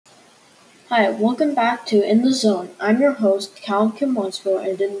Hi, welcome back to In the Zone. I'm your host, Cal Kim Weisville,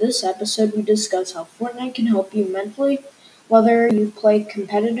 and in this episode we discuss how Fortnite can help you mentally, whether you play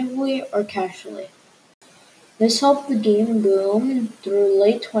competitively or casually. This helped the game boom through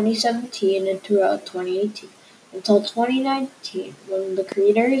late 2017 and throughout 2018, until 2019, when the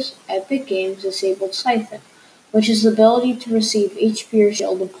creators, Epic Games, disabled Siphon, which is the ability to receive HP or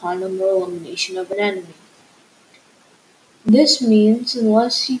shield upon the elimination of an enemy. This means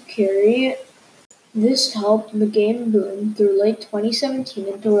unless you carry This helped the game boom through late 2017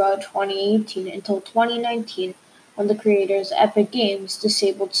 and throughout 2018 until 2019, when the creators, Epic Games,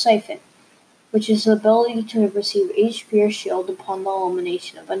 disabled Siphon, which is the ability to receive HP or shield upon the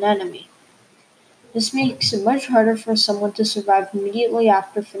elimination of an enemy. This makes it much harder for someone to survive immediately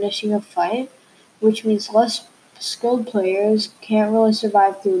after finishing a fight, which means less skilled players can't really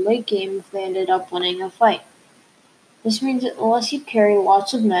survive through late game if they ended up winning a fight. This means that unless you carry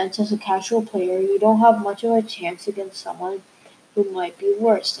lots of meds as a casual player, you don't have much of a chance against someone who might be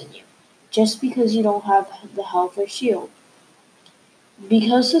worse than you, just because you don't have the health or shield.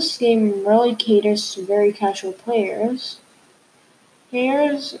 Because this game really caters to very casual players,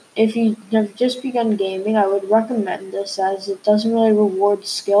 if you have just begun gaming, I would recommend this as it doesn't really reward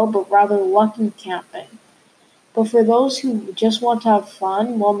skill but rather luck and camping. But for those who just want to have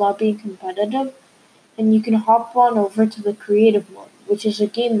fun while not being competitive, and you can hop on over to the creative mode, which is a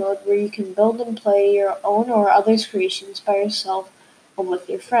game mode where you can build and play your own or others' creations by yourself or with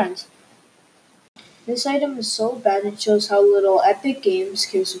your friends. This item is so bad it shows how little Epic Games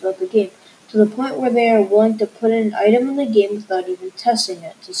cares about the game, to the point where they are willing to put an item in the game without even testing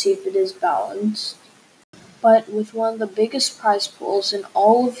it to see if it is balanced. But with one of the biggest prize pools in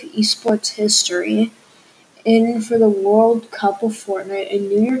all of esports history, in for the World Cup of Fortnite in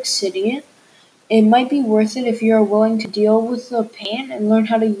New York City, it might be worth it if you are willing to deal with the pain and learn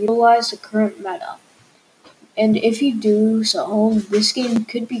how to utilize the current meta. And if you do so, this game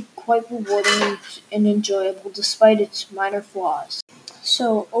could be quite rewarding and enjoyable despite its minor flaws.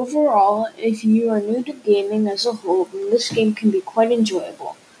 So overall, if you are new to gaming as a whole, then this game can be quite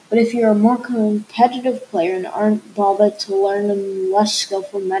enjoyable. But if you're a more competitive player and aren't bothered to learn a less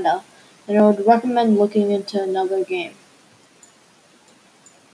skillful meta, then I would recommend looking into another game.